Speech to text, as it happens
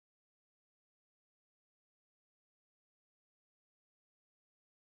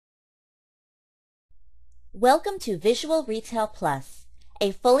Welcome to Visual Retail Plus,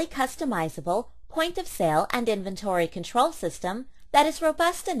 a fully customizable point-of-sale and inventory control system that is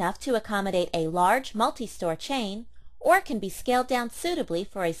robust enough to accommodate a large multi-store chain or can be scaled down suitably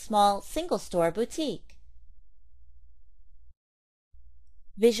for a small single-store boutique.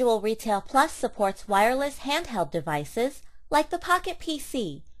 Visual Retail Plus supports wireless handheld devices like the Pocket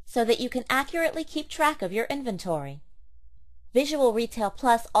PC so that you can accurately keep track of your inventory. Visual Retail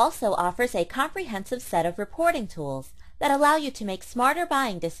Plus also offers a comprehensive set of reporting tools that allow you to make smarter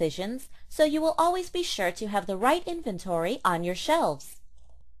buying decisions so you will always be sure to have the right inventory on your shelves.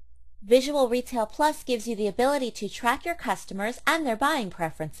 Visual Retail Plus gives you the ability to track your customers and their buying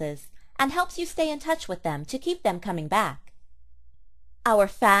preferences and helps you stay in touch with them to keep them coming back. Our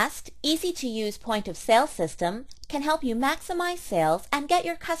fast, easy-to-use point-of-sale system can help you maximize sales and get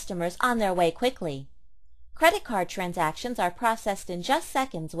your customers on their way quickly. Credit card transactions are processed in just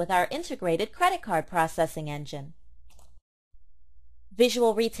seconds with our integrated credit card processing engine.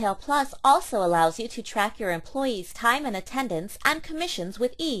 Visual Retail Plus also allows you to track your employees' time and attendance and commissions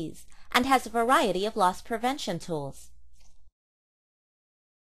with ease and has a variety of loss prevention tools.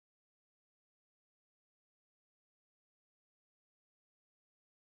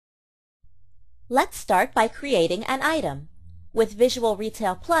 Let's start by creating an item. With Visual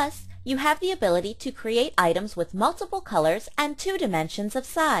Retail Plus, you have the ability to create items with multiple colors and 2 dimensions of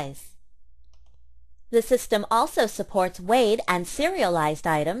size. The system also supports weighed and serialized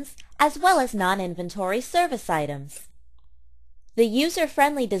items, as well as non-inventory service items. The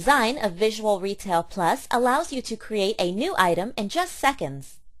user-friendly design of Visual Retail Plus allows you to create a new item in just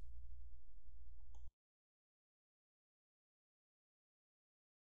seconds.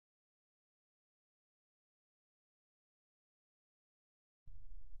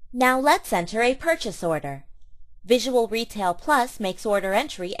 Now let's enter a purchase order. Visual Retail Plus makes order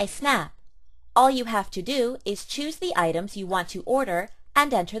entry a snap. All you have to do is choose the items you want to order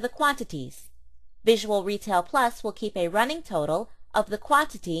and enter the quantities. Visual Retail Plus will keep a running total of the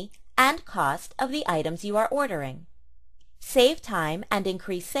quantity and cost of the items you are ordering. Save time and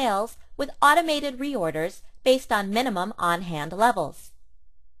increase sales with automated reorders based on minimum on-hand levels.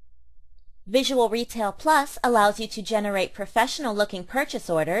 Visual Retail Plus allows you to generate professional-looking purchase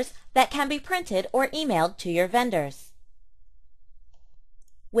orders that can be printed or emailed to your vendors.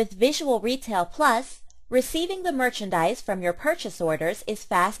 With Visual Retail Plus, receiving the merchandise from your purchase orders is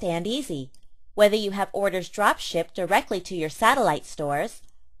fast and easy, whether you have orders drop-shipped directly to your satellite stores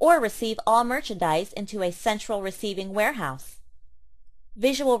or receive all merchandise into a central receiving warehouse.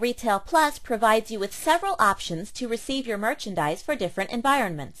 Visual Retail Plus provides you with several options to receive your merchandise for different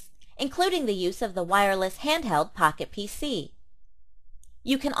environments, including the use of the wireless handheld Pocket PC.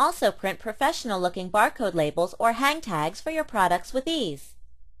 You can also print professional-looking barcode labels or hang tags for your products with ease.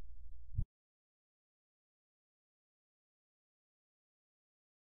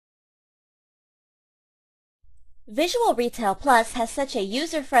 Visual Retail Plus has such a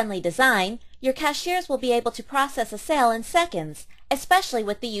user-friendly design, your cashiers will be able to process a sale in seconds, especially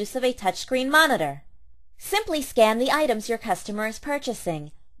with the use of a touchscreen monitor. Simply scan the items your customer is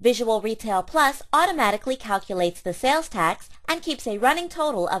purchasing. Visual Retail Plus automatically calculates the sales tax and keeps a running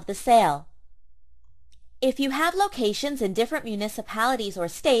total of the sale. If you have locations in different municipalities or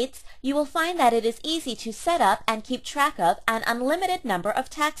states, you will find that it is easy to set up and keep track of an unlimited number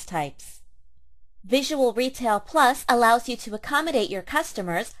of tax types. Visual Retail Plus allows you to accommodate your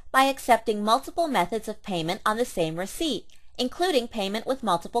customers by accepting multiple methods of payment on the same receipt, including payment with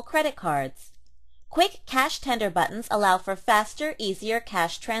multiple credit cards. Quick cash tender buttons allow for faster, easier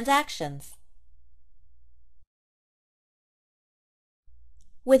cash transactions.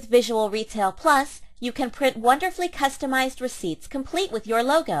 With Visual Retail Plus, you can print wonderfully customized receipts complete with your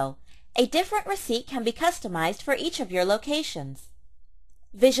logo. A different receipt can be customized for each of your locations.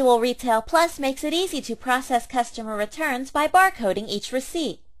 Visual Retail Plus makes it easy to process customer returns by barcoding each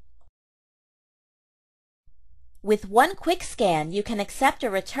receipt. With one quick scan, you can accept a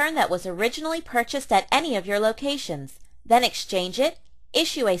return that was originally purchased at any of your locations, then exchange it,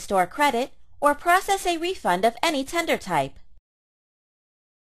 issue a store credit, or process a refund of any tender type.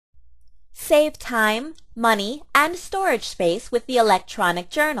 Save time, money, and storage space with the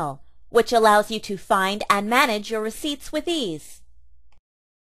electronic journal, which allows you to find and manage your receipts with ease.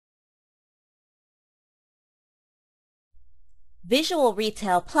 Visual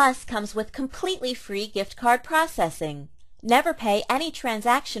Retail Plus comes with completely free gift card processing. Never pay any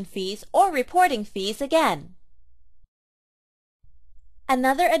transaction fees or reporting fees again.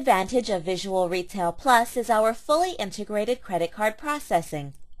 Another advantage of Visual Retail Plus is our fully integrated credit card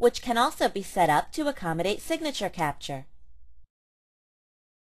processing, which can also be set up to accommodate signature capture.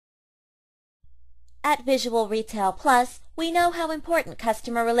 At Visual Retail Plus, we know how important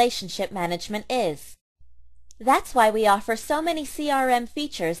customer relationship management is. That's why we offer so many CRM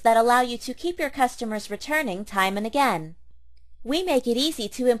features that allow you to keep your customers returning time and again. We make it easy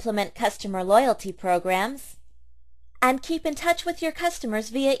to implement customer loyalty programs and keep in touch with your customers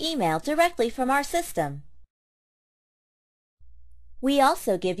via email directly from our system. We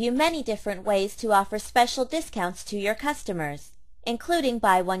also give you many different ways to offer special discounts to your customers, including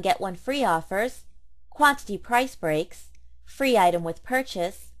buy one get one free offers, quantity price breaks, free item with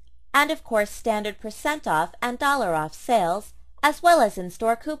purchase, and of course standard % off and dollar off sales, as well as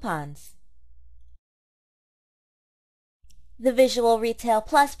in-store coupons. The Visual Retail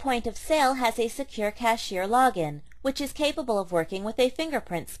Plus point of sale has a secure cashier login, which is capable of working with a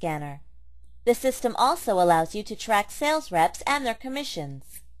fingerprint scanner. The system also allows you to track sales reps and their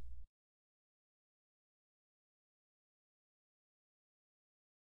commissions.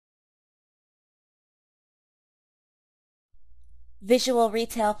 Visual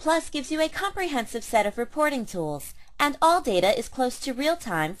Retail Plus gives you a comprehensive set of reporting tools, and all data is close to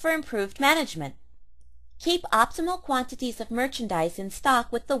real-time for improved management. Keep optimal quantities of merchandise in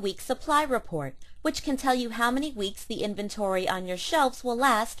stock with the Week Supply Report, which can tell you how many weeks the inventory on your shelves will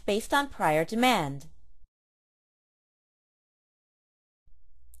last based on prior demand.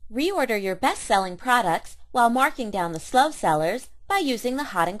 Reorder your best-selling products while marking down the slow sellers by using the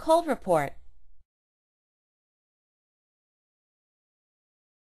Hot and Cold Report.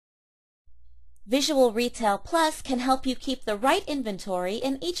 Visual Retail Plus can help you keep the right inventory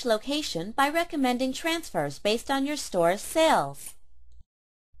in each location by recommending transfers based on your store's sales.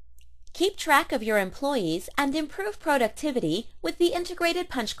 Keep track of your employees and improve productivity with the integrated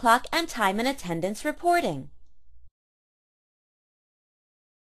punch clock and time and attendance reporting.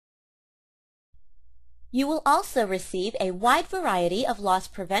 You will also receive a wide variety of loss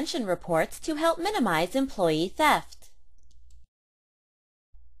prevention reports to help minimize employee theft.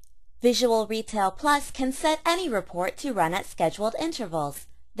 Visual Retail Plus can set any report to run at scheduled intervals,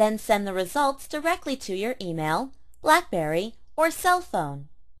 then send the results directly to your email, BlackBerry, or cell phone.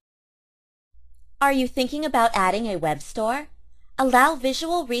 Are you thinking about adding a web store? Allow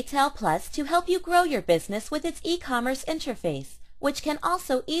Visual Retail Plus to help you grow your business with its e-commerce interface, which can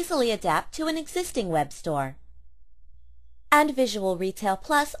also easily adapt to an existing web store. And Visual Retail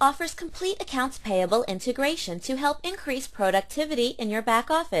Plus offers complete accounts payable integration to help increase productivity in your back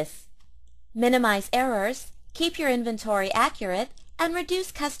office. Minimize errors, keep your inventory accurate, and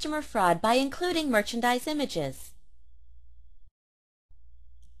reduce customer fraud by including merchandise images.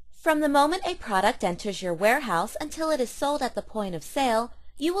 From the moment a product enters your warehouse until it is sold at the point of sale,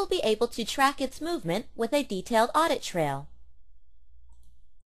 you will be able to track its movement with a detailed audit trail.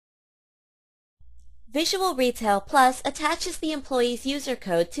 Visual Retail Plus attaches the employee's user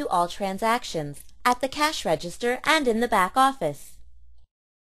code to all transactions, at the cash register and in the back office.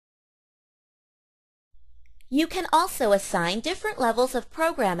 You can also assign different levels of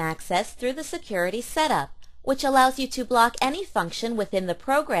program access through the security setup, which allows you to block any function within the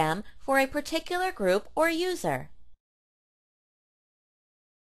program for a particular group or user.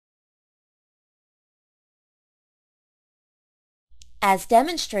 As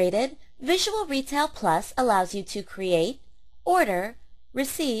demonstrated, Visual Retail Plus allows you to create, order,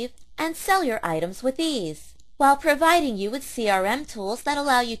 receive, and sell your items with ease, while providing you with CRM tools that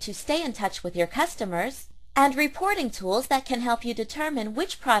allow you to stay in touch with your customers, and reporting tools that can help you determine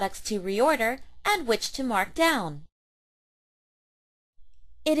which products to reorder and which to mark down.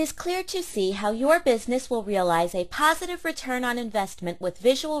 It is clear to see how your business will realize a positive return on investment with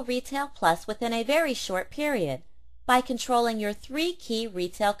Visual Retail Plus within a very short period by controlling your 3 key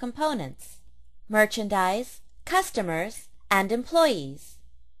retail components: merchandise, customers, and employees.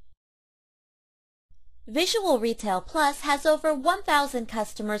 Visual Retail Plus has over 1,000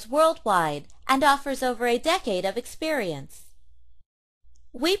 customers worldwide and offers over a decade of experience.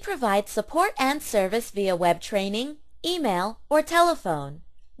 We provide support and service via web training, email, or telephone.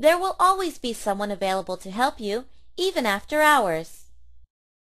 There will always be someone available to help you, even after hours.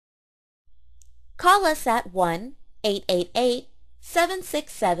 Call us at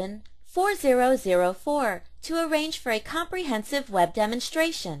 1-888-767-4004 to arrange for a comprehensive web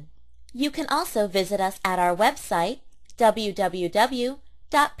demonstration. You can also visit us at our website,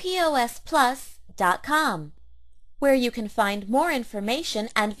 www.posplus.com, where you can find more information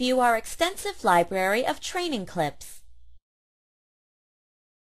and view our extensive library of training clips.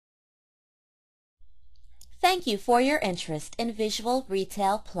 Thank you for your interest in Visual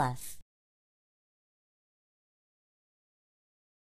Retail Plus.